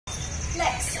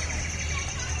legs.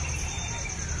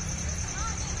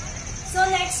 So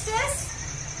next is,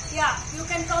 you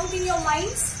can count in your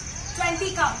minds,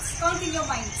 20 counts, count in your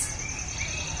minds.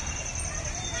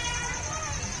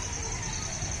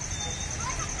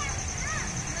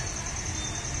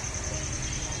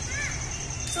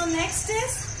 So next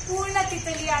is Purna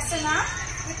Asana.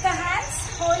 With the hands,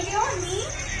 hold your knee.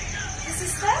 This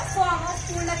is the form of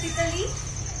Purna Tithali.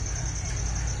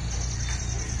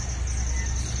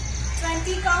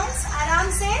 20 counts.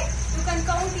 Aram se, you can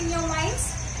count in your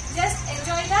minds. Just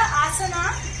enjoy the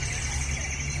asana.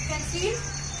 You can feel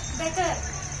better.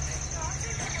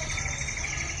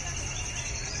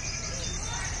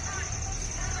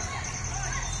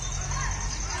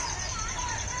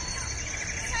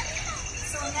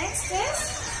 So next is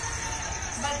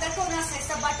Bhadhakonasana. It's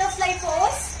a butterfly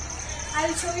pose. I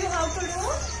will show you how to do.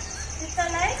 With the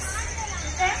legs,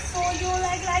 you can fold your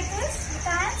leg like this. With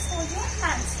the hands, fold your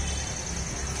hands.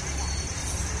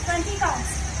 20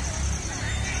 counts.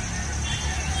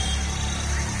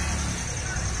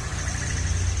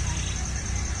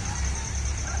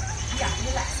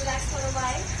 Relax for a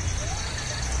while.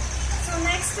 So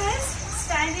next is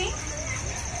standing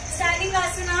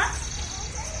asana,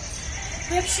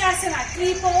 Vrukshasana,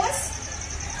 tree pose,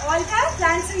 all the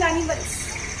plants and animals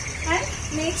and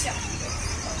nature.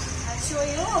 I'll show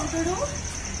you how to do.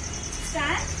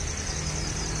 Stand,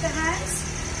 the hands,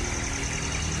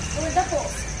 hold the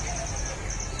pose.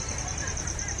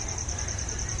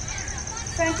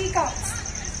 20 counts.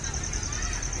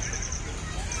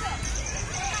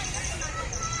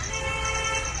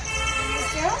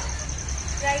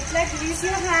 Right leg, release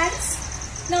your hands.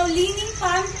 Now leaning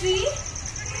palm tree.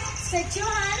 Stretch your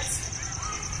hands.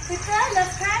 With the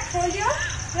left hand, hold your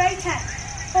right hand.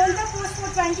 Hold the pose for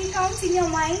 20 counts in your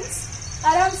minds.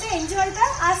 Aram se enjoy the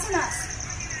asanas.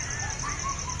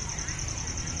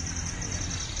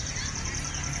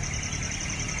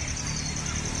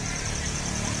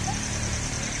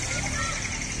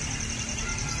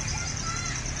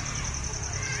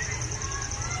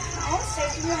 Now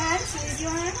straighten your hands, raise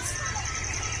your hands.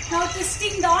 Now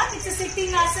twisting down, it's a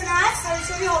sitting asanas. I will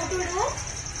show you how to do.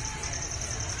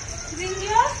 Bring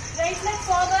your right leg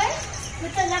forward.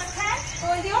 With the left hand,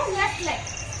 hold your left leg.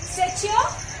 Stretch your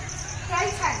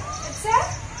right hand. It's a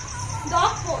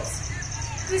dog pose.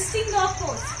 Twisting dog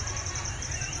pose.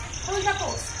 Hold the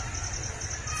pose.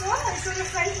 So I will show you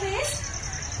front face.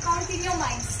 Count in your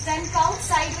minds. Then count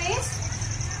sideways.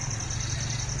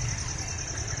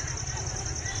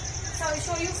 So I will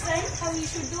show you front how you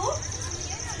should do.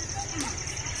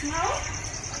 Now,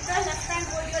 with the left hand,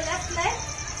 hold your left leg.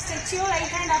 Stretch your right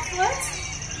hand upwards.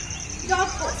 Dog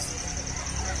pose.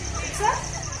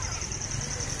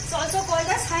 It's also called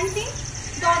as hunting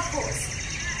dog pose.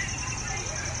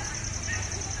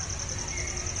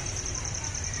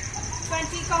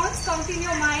 20 counts. Count in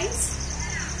your minds.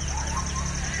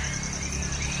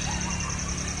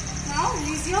 Now,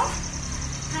 release your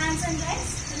hands and legs.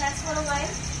 Relax for a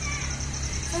while.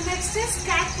 So next is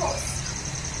cat pose.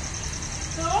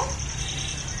 So,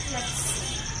 let's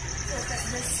focus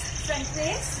this front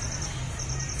face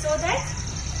so that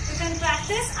you can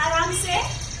practice aram se.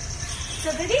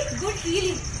 So, very good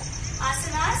healing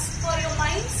asanas for your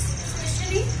minds,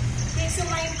 especially makes your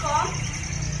mind calm.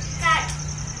 Cat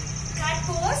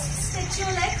pose, stretch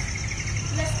your leg,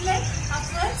 left leg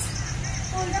upwards,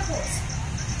 hold the pose.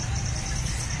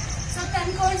 So,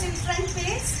 10 counts in front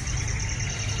face,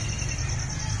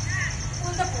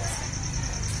 hold the pose.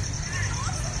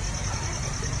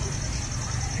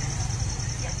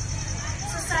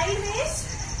 Sideways,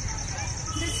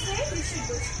 this way you should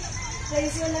do.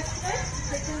 Raise your left foot,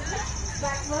 little bit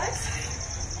backwards,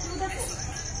 do the pose.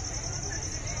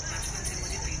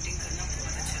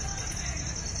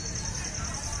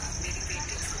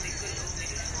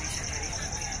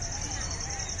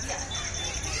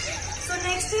 So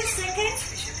next is second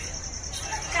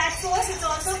cat pose. It's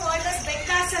also called as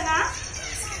Bhekhasana.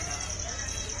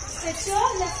 Stretch your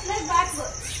left leg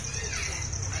backwards.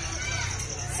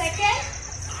 Second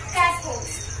cat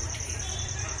pose.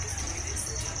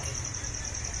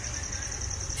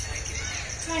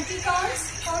 counts.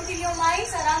 Count in your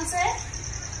minds. आराम से.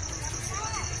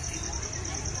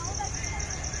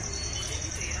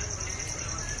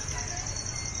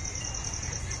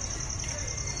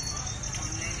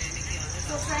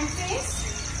 So front face.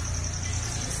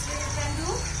 This way you can do.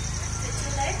 Stretch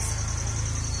your legs.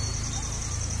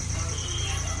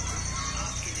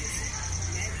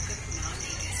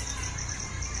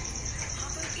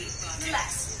 Relax.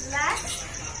 Relax.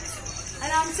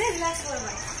 आराम से relax for a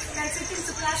while. You can sit in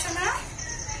Sukhasana.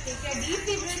 Take a deep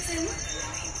breath in.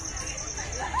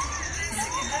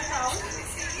 out.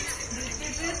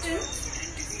 Deep breath in.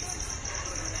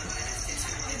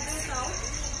 Deep breath out.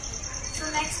 So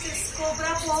next is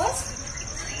cobra pose.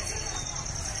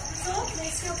 So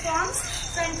place your palms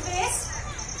front face.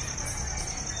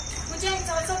 It's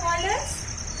also called as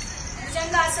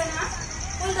Bhujanghasana.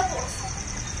 Pull the pose.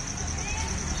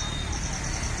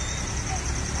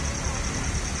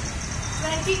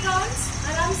 counts.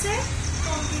 Aram se.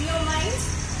 Count in your mind.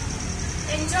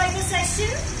 Enjoy the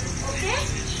session. Okay?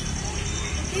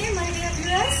 Okay, my dear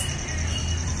viewers.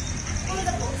 Pull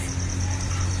the pose.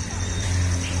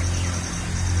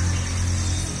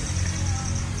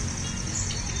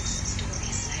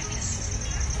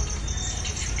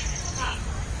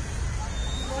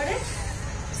 Got it?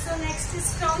 So next is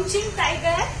Crounching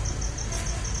Tiger.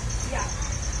 Yeah.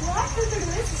 What you do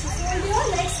is hold your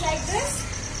legs like this.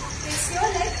 Place your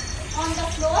leg on the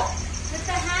floor. With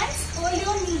the hands, hold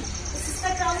your knee. This is the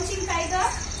Crouching Tiger.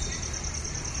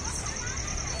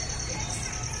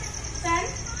 10,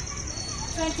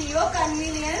 20, your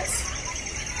convenience.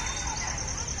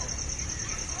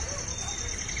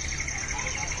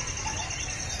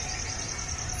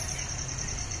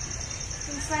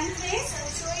 In front face, I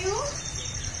will show you.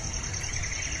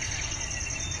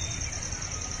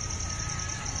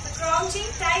 The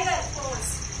Crouching Tiger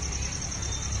pose.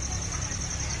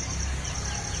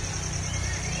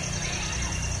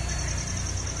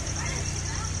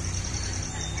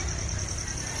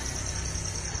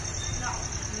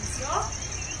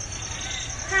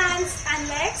 Hands and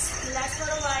legs, relax for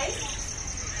a while.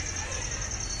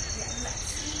 Yeah, relax.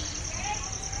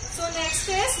 So next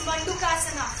is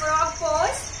Mandukhasana Frog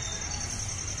pose.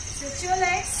 Switch your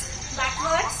legs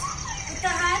backwards. With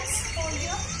the hands,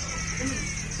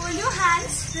 hold your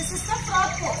hands. This is the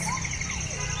frog pose.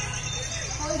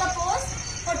 Hold the pose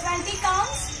for 20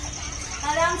 counts.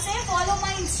 Aram se, follow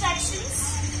my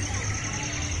instructions.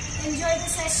 Enjoy the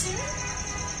session.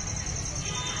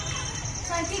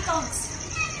 20 counts.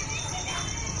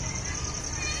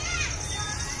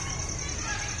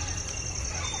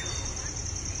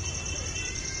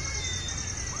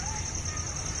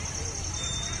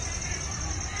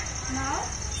 Now,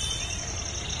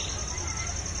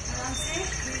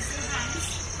 raise your hands.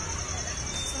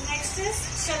 So next is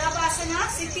Shalabhasana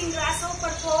Sitting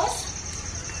Grasshopper pose.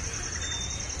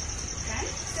 Then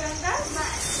turn the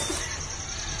mat.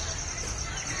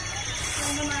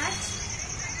 Turn the mat.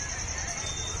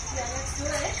 Yeah, let's do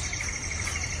it.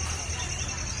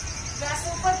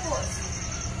 Grasshopper pose.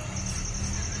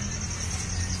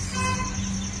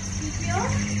 Keep your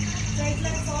right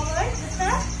leg forward with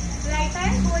the right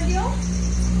hand, hold your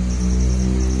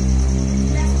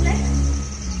left leg,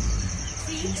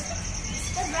 feet,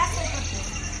 the grasshopper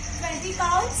pose. 20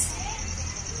 counts.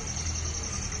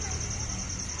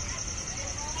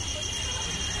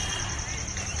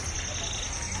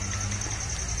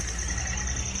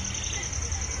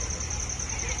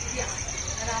 Yeah,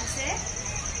 around say.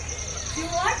 If you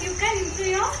want, you can improve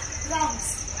your rounds.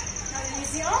 Now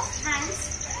release your hands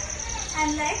and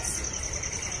legs.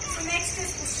 So next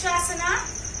is Ustrasana,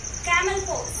 camel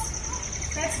pose.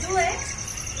 Let's do it.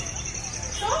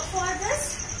 So for this,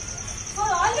 for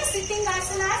all the sitting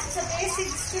asanas, it's a basic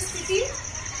Sthithi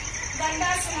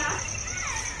Dandasana.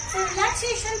 So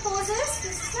relaxation poses,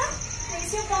 this is the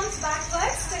place your palms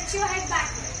backwards, stretch your head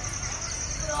backward.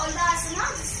 For all the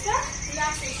asanas, this is the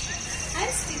relaxation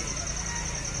and Sthithi.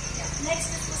 Yeah. Next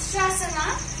is Ustrasana.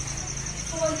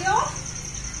 Hold your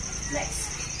legs.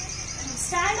 And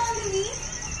stand on the knee.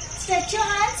 Stretch your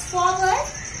hands forward.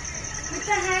 With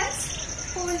the hands,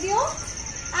 hold your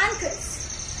ankles.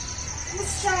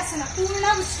 Ustrasana,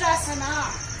 Purna Ustrasana.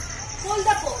 Hold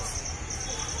the pose.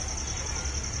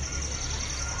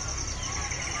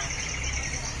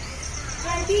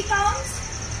 Counts.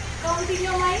 Count in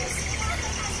your minds.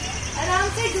 Aram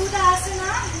se do the asana.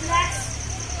 Relax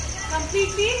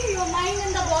completely. Your mind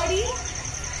and the body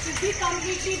should be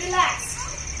completely relaxed.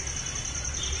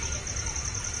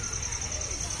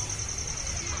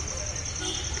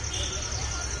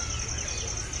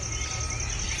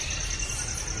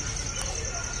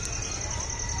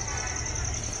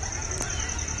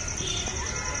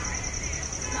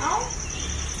 Now,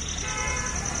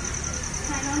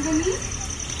 hand on the knee,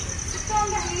 sit on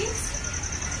the heels.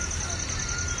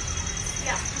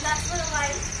 Yeah, relax for a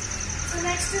while. So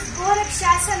next is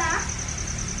Ghorakhshasana.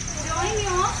 Join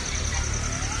your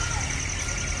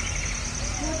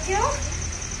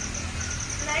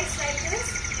legs like this.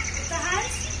 With the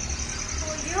hands,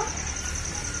 hold your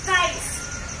thighs.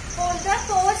 Hold the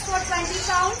toes for 20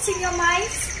 counts in your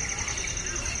minds.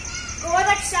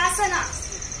 Ghorakhshasana.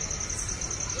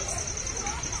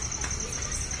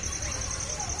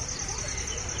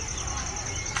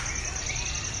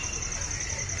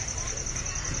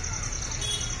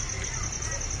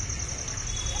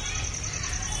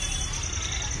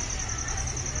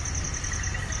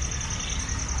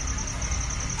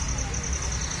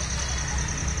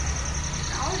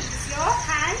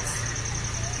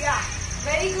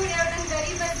 Very good. You have done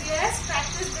very well, viewers.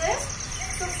 Practice this.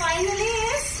 So finally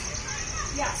is,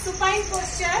 supine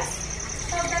posture.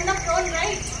 So I've done the prone,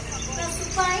 right? Now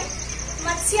supine,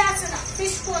 Mathsyasana,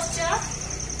 fish posture.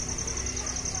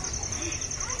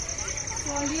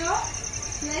 Fold your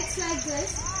legs like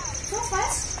this. So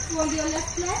first, fold your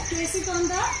left leg, place it on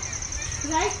the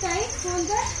right thigh. Fold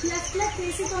the left leg,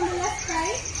 place it on the left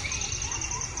thigh.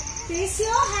 Place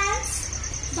your hands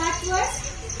backwards.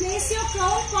 Place your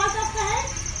crown part of the head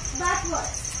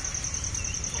backwards.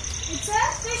 It's a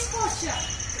fish posture.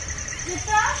 With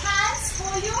the hands,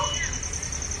 hold your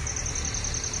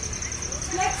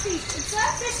leg feet. It's a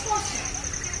fish posture.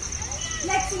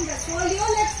 Leg fingers. Hold your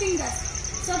leg fingers.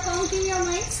 So count in your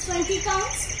minds. 20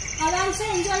 counts. Aram se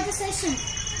enjoy the session.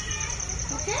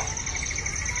 Okay?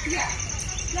 Yeah.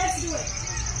 Let's do it.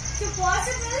 If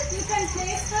possible, you can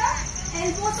place the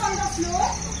elbows on the floor.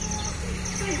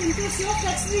 So it improves your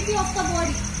flexibility of the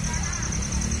body.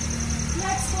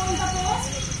 Let's hold the pose.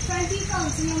 20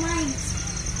 counts in your minds.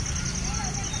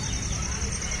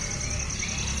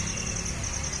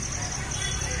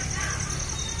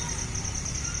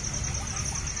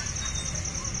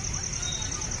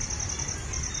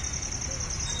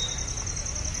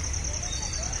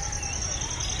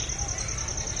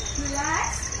 Relax.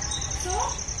 So,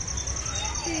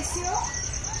 place your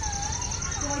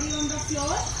body on the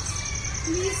floor.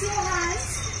 Release your hands.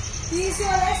 Release your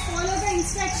legs. Follow the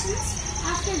instructions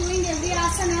after doing every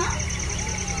asana.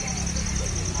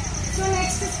 So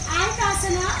next is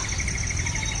Antasana.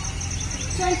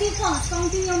 20 counts.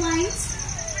 Count in your minds.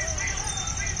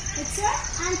 It's a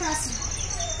Antasana.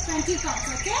 20 counts.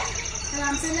 Okay?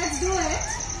 So let's do it.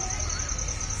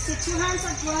 Stretch your hands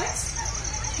upwards.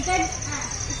 Dead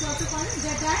ant. It's also called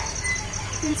dead ant.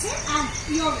 You can say ant.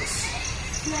 Your wish.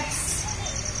 Let's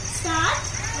start.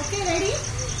 Okay, ready?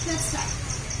 Let's start.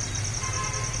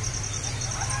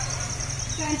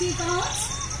 20 counts.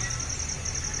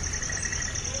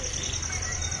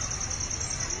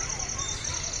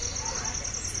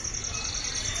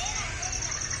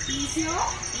 Use your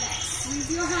legs. Use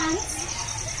your hands.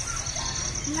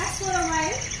 Relax for a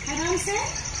while. Aram se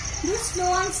do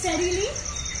slow and steadily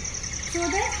so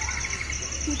that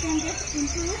you can get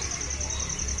improved.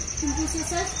 Improves your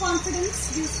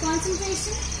self-confidence, gives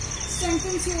concentration,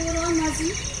 strengthens your overall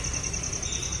muscle.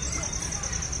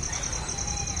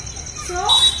 So,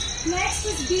 next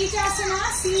is Bheeghasana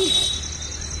Seed.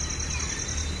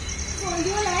 Hold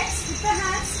your legs with the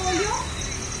hands, hold your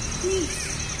knees.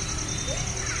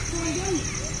 Hold your knee.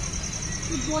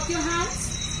 With both your hands.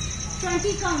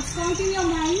 20 counts. Count in your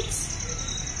minds.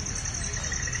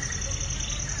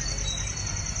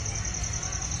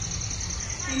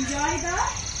 Enjoy the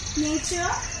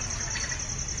nature.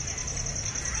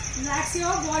 Relax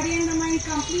your body and the mind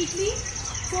completely.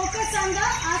 Focus on the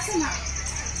asana.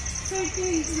 So it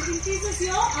increases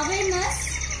your awareness.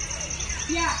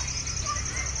 Yeah.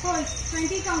 Hold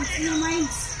 20 counts in your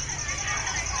minds.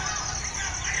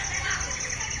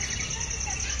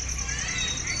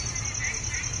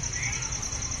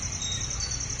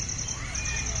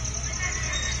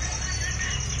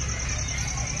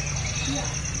 Yeah.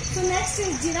 So next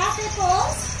is Giraffe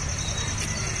pose.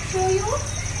 Show you.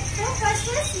 So first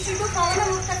is you should do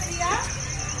Bhadhakonasana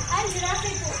and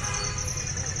Giraffe pose.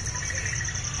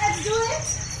 Let's do it.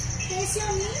 Place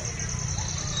your knee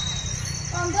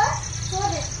on the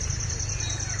forehead.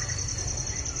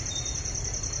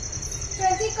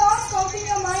 20 counts. Count in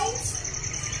your minds.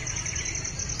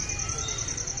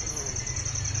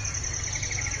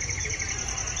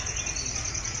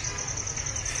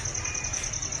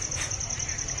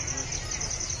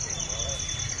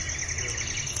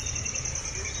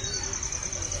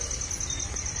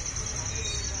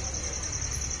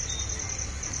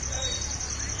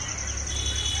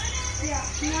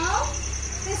 Now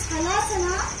this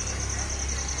Halasana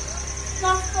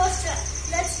Leg posture.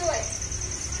 Let's do it.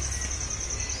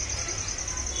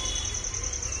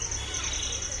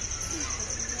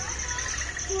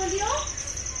 Hold your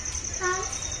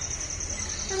hands.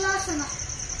 Halasana.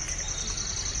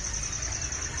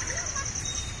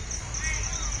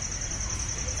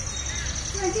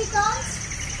 Counts.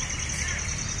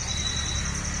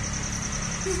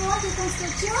 If you want, you can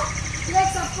stretch your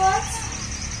legs upwards.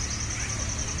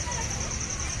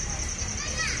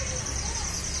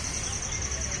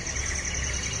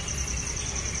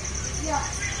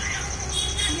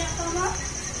 Yeah, come on.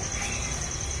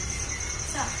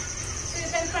 So you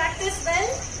can practice well.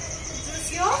 Just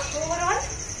your overall,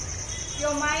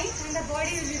 your mind and the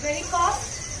body will be very calm.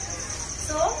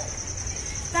 So,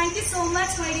 thank you so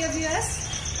much, my dear viewers.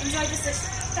 Enjoy the session.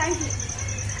 Thank you.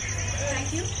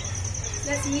 Thank you.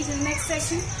 Let's meet in the next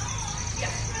session.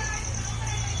 Yeah.